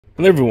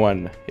Hello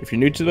everyone, if you're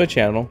new to my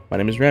channel, my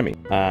name is Remy.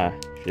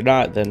 If you're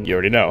not, then you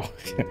already know.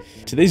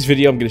 Today's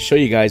video, I'm going to show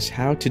you guys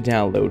how to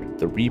download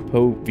the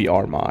R.E.P.O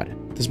VR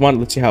mod. This mod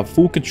lets you have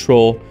full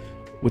control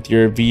with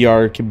your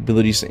VR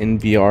capabilities in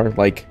VR,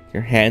 like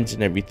your hands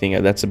and everything.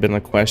 That's been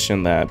a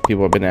question that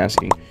people have been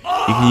asking.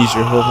 You can use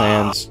your whole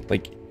hands,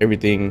 like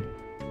everything,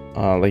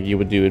 like you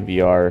would do in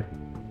VR.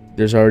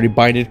 There's already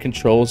binded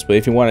controls, but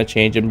if you want to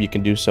change them, you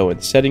can do so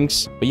in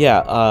settings. But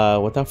yeah,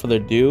 without further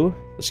ado,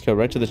 let's go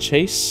right to the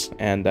chase,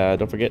 and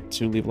don't forget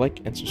to leave a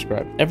like and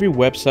subscribe. Every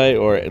website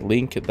or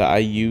link that I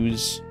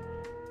use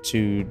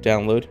to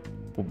download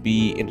will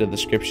be in the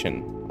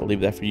description. I'll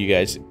leave that for you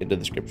guys in the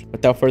description.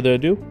 Without further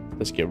ado,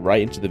 let's get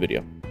right into the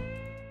video.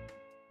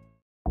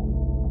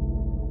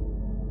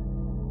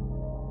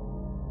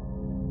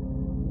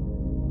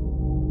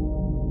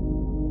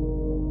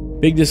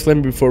 Big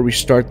disclaimer before we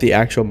start the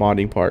actual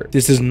modding part.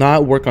 This does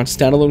not work on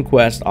standalone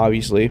Quest,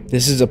 obviously.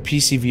 This is a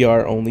PC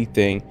VR only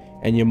thing,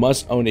 and you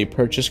must own a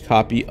purchased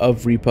copy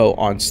of R.E.P.O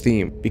on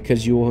Steam,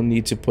 because you will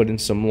need to put in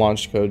some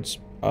launch codes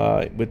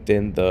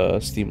within the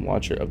Steam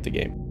launcher of the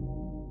game.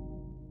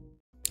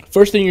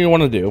 First thing you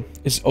want to do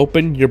is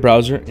open your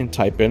browser and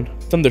type in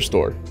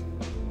Thunderstore.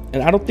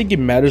 And I don't think it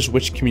matters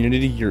which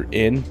community you're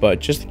in, but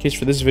just in case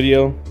for this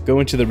video,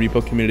 go into the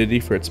R.E.P.O community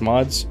for its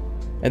mods,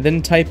 and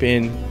then type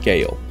in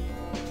Gale.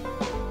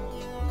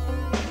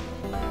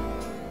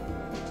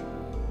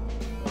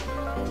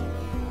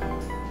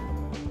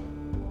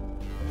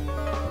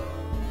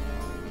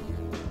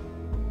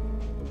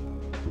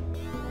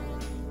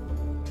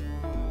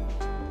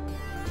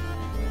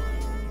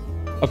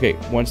 Okay,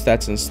 once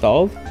that's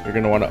installed, you're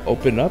going to want to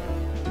open up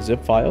the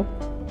zip file,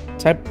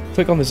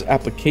 click on this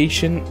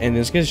application, and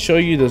it's going to show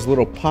you this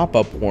little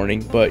pop-up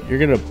warning, but you're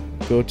going to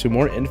go to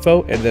more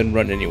info and then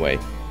run anyway.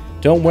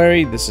 Don't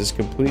worry, this is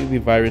completely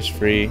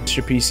virus-free. It's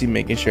your PC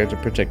making sure to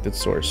protect its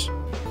source.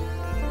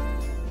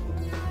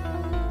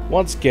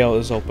 Once Gale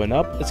is open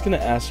up, it's going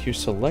to ask you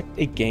select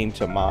a game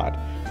to mod.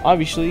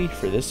 Obviously,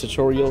 for this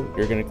tutorial,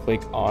 you're going to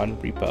click on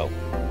R.E.P.O.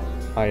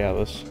 Hi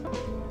Alice.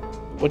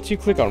 Once you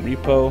click on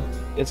R.E.P.O,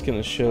 it's going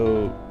to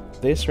show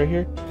this right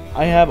here.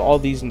 I have all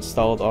these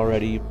installed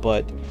already,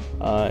 but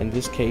in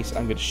this case,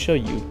 I'm going to show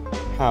you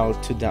how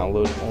to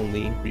download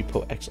only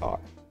R.E.P.O XR.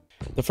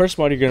 The first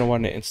mod you're going to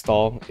want to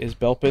install is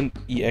Belpin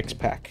EX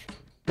Pack.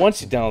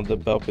 Once you download the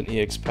Belpin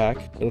EX Pack,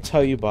 it'll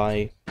tell you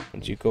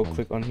once you go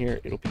click on here,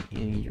 it'll be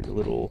in your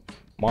little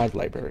mod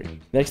library.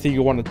 Next thing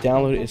you want to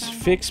download is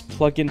Fix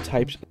Plugin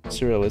Types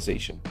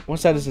Serialization.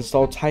 Once that is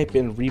installed, type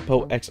in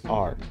R.E.P.O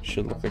XR. It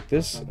should look like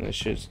this, and it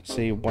should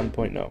say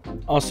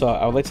 1.0. Also,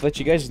 I would like to let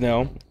you guys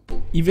know,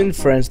 even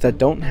friends that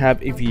don't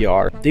have a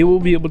VR, they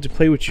will be able to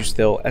play with you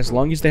still, as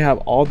long as they have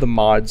all the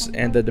mods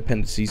and the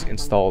dependencies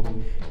installed.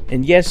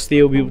 And yes,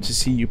 they will be able to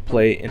see you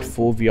play in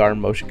full VR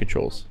motion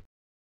controls.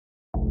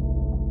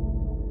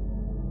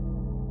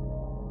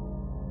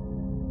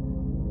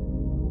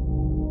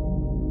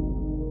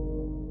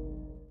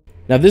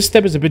 Now this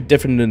step is a bit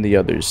different than the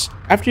others.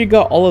 After you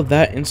got all of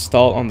that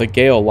installed on the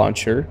Gale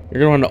launcher, you're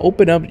going to want to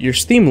open up your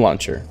Steam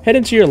launcher. Head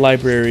into your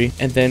library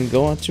and then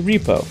go on to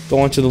R.E.P.O. Go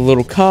onto the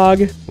little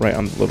cog right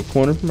on the little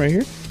corner from right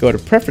here. Go to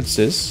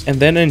Preferences, and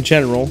then in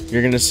General,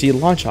 you're going to see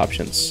Launch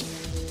Options.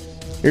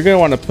 You're going to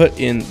want to put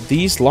in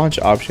these launch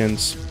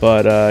options,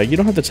 but you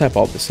don't have to type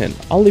all this in.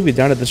 I'll leave it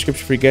down in the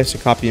description for you guys to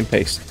copy and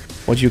paste.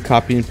 Once you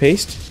copy and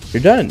paste,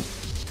 you're done.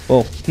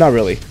 Well, not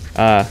really.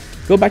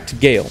 Go back to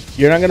Gale.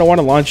 You're not going to want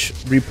to launch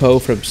R.E.P.O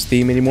from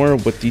Steam anymore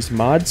with these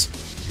mods.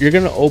 You're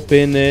going to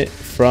open it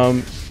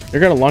from... You're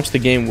going to launch the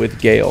game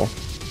with Gale.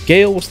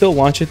 Gale will still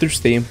launch it through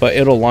Steam, but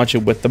it'll launch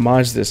it with the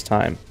mods this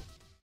time.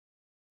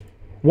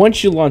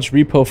 Once you launch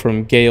R.E.P.O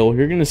from Gale,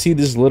 you're going to see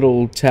this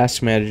little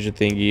task manager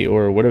thingy,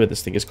 or whatever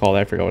this thing is called.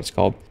 I forgot what it's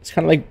called. It's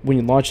kind of like when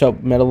you launch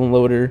up Metal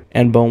Unloader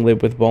and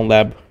BoneLab with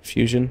BoneLab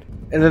Fusion.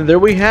 And then there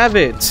we have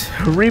it.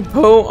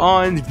 R.E.P.O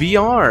on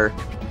VR.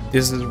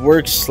 This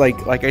works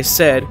like I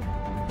said.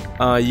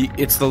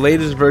 It's the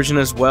latest version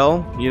as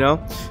well, you know.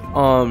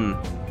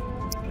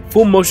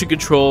 Full motion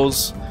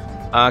controls.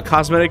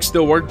 Cosmetics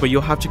still work, but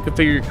you'll have to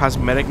configure your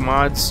cosmetic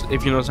mods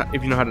if you know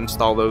how to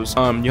install those.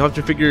 You'll have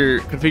to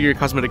configure your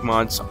cosmetic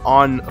mods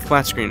on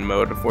flat screen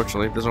mode.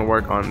 Unfortunately, it doesn't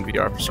work on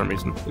VR for some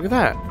reason. Look at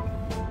that.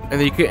 And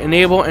then you can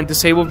enable and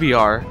disable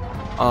VR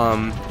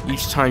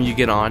each time you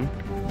get on.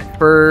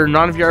 For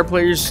non-VR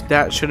players,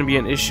 that shouldn't be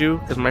an issue,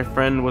 because my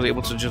friend was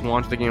able to just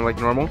launch the game like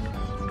normal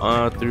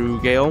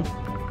through Gale.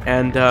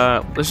 And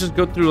let's just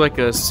go through like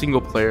a single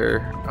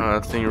player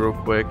thing real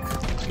quick.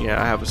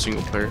 Yeah, I have a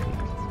single player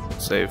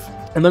save,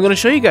 and I'm gonna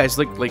show you guys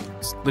like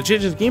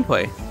legit just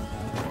gameplay.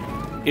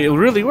 It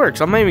really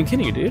works. I'm not even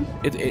kidding you, dude.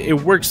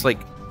 It works like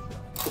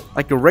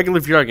a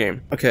regular VR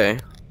game. Okay,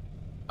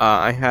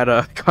 I had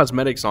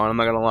cosmetics on. I'm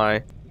not gonna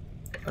lie.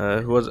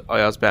 Who was it? Oh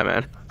yeah, it was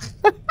Batman.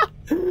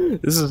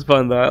 This is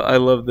fun though. I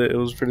loved it. It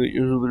was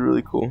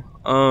really cool.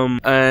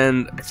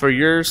 And for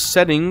your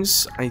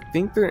settings, I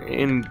think they're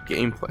in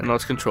gameplay. No,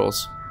 it's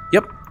controls.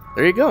 Yep,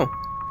 there you go.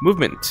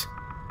 Movement.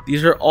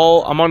 These are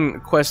all, I'm on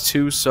quest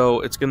 2,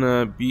 so it's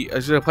gonna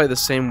play the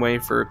same way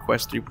for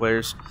quest 3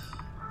 players.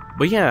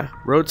 But yeah,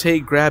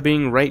 rotate,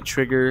 grabbing, right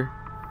trigger.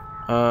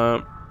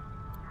 To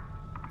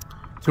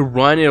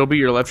run, it'll be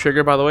your left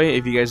trigger, by the way,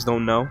 if you guys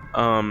don't know.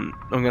 I'm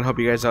gonna help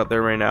you guys out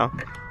there right now.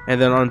 And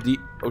then on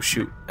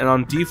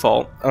on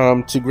default,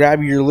 to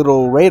grab your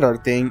little radar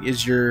thing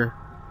is your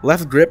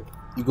left grip.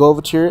 You go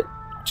over to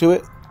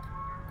it.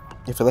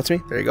 If it lets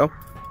me, there you go.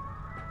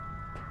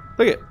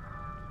 Look at it.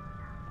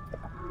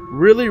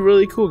 Really,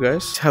 really cool,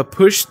 guys. To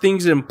push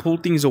things and pull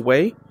things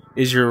away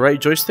is your right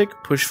joystick.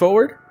 Push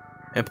forward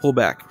and pull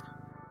back.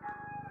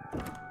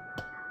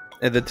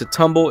 And then to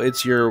tumble,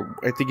 it's your,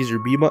 I think, is your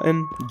B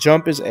button.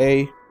 Jump is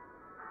A.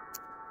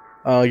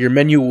 Your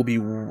menu will be,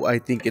 I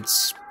think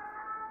it's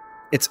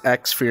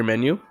X for your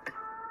menu.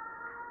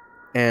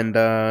 And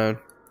I'm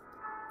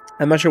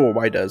not sure what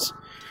Y does.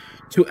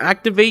 To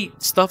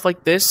activate stuff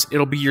like this,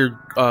 it'll be your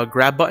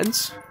grab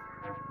buttons.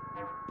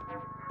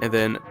 And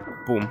then,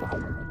 boom.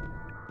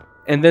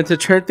 And then to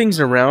turn things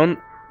around,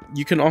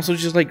 you can also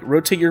just like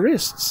rotate your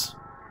wrists.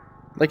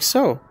 Like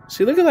so.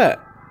 See, look at that.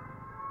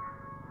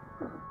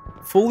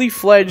 Fully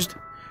fledged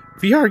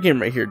VR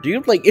game right here,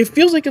 dude. Like, it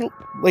feels like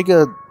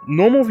a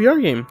normal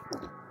VR game.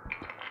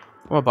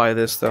 I'll buy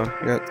this though.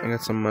 I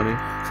got some money.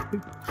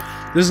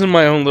 This is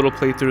my own little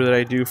playthrough that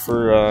I do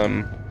for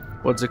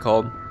what's it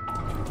called?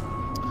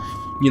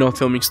 You know,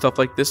 filming stuff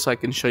like this so I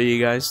can show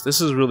you guys.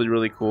 This is really,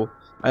 really cool.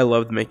 I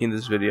loved making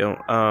this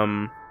video.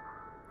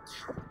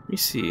 Let me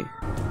see.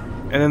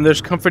 And then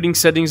there's comforting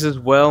settings as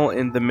well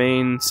in the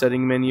main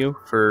setting menu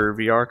for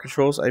VR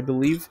controls, I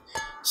believe.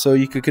 So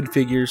you could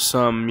configure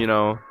some, you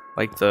know,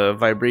 like the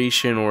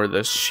vibration or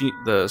the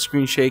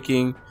screen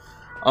shaking.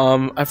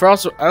 I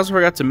also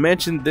forgot to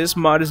mention this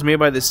mod is made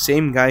by the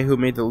same guy who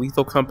made the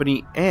Lethal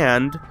Company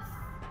and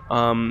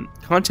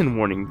Content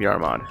Warning VR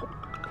mod.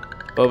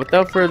 But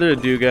without further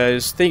ado,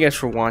 guys, thank you guys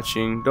for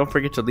watching. Don't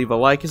forget to leave a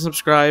like and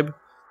subscribe.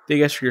 Thank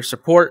you guys for your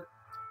support,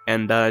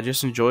 and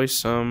just enjoy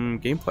some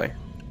gameplay.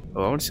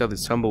 Oh, I want to see how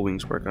these tumble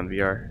wings work on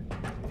VR.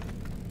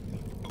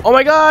 Oh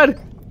my god!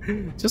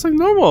 Just like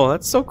normal.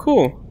 That's so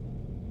cool.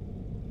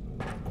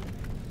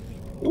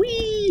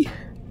 Whee!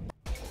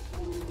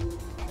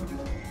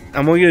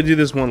 I'm only gonna do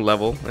this one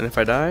level, and if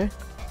I die,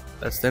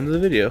 that's the end of the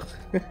video.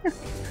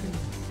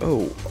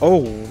 Oh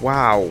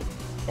wow.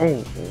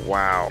 Oh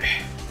wow.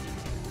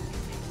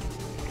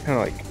 Kind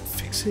of like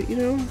fix it, you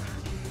know?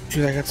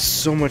 Dude, I got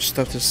so much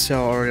stuff to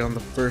sell already on the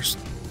first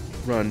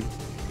run.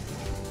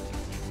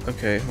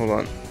 Okay, hold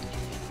on.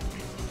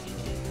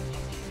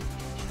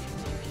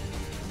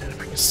 And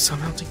if I can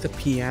somehow take the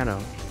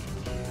piano.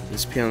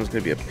 This piano's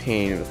gonna be a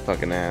pain in the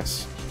fucking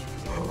ass.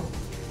 Oh.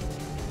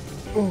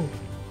 Ooh.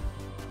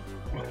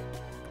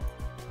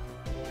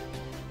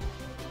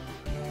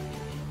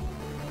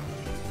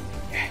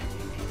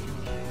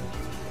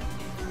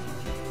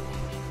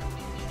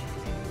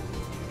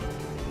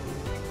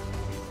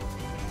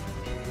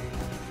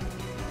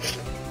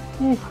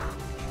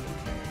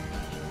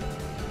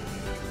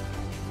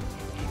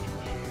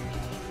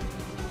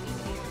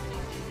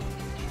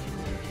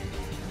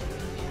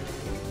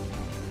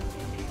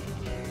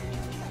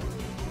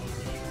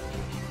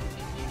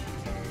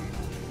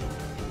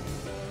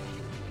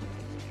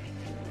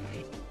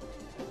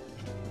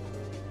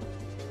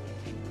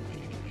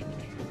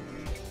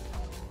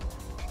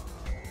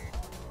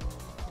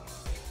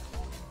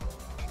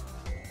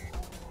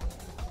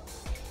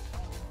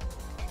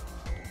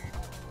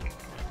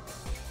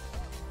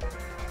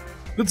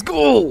 Let's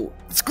go!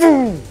 Let's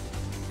go!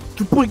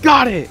 Your boy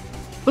got it!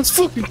 Let's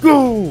fucking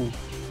go!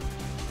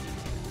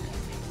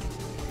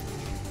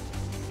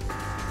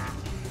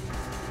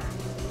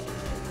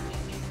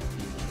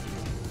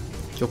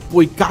 Your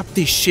boy got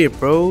this shit,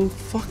 bro.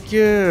 Fuck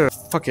yeah.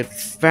 Fucking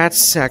fat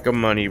sack of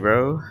money,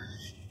 bro.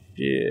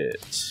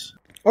 Shit.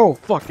 Oh,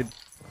 fucking.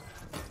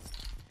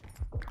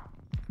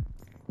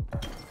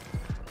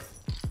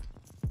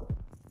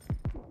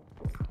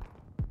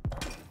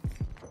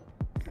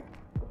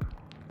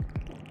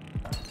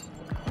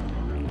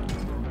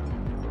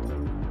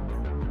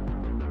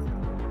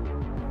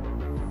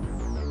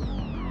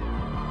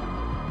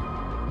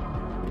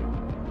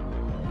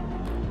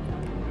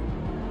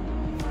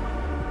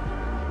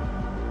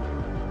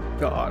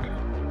 God,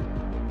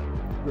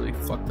 really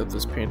fucked up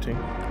this painting.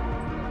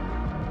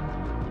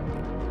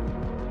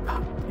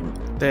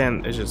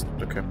 Then it's just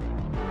okay.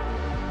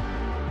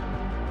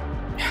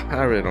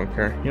 I really don't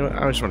care. You know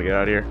what? I just want to get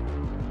out of here.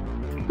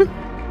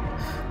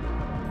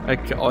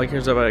 All I care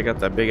is about I got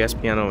that big ass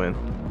piano in.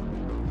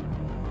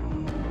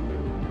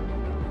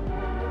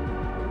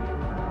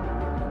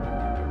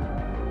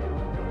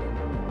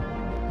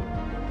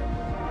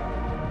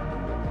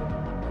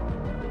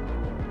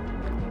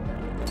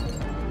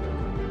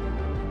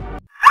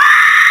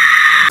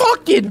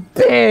 Fucking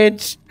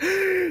bitch!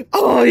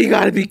 Oh, you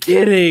gotta be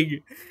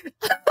kidding!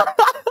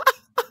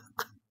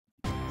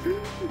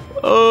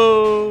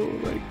 Oh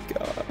my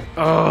god.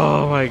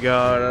 Oh my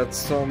god, that's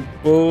some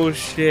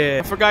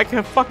bullshit. I forgot I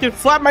can fucking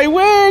flap my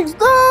wings!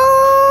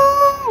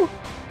 No!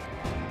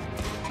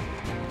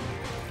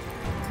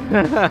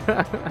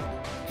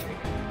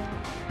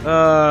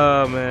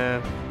 Oh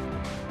man.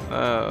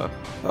 Oh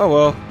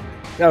well,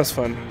 that was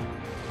fun.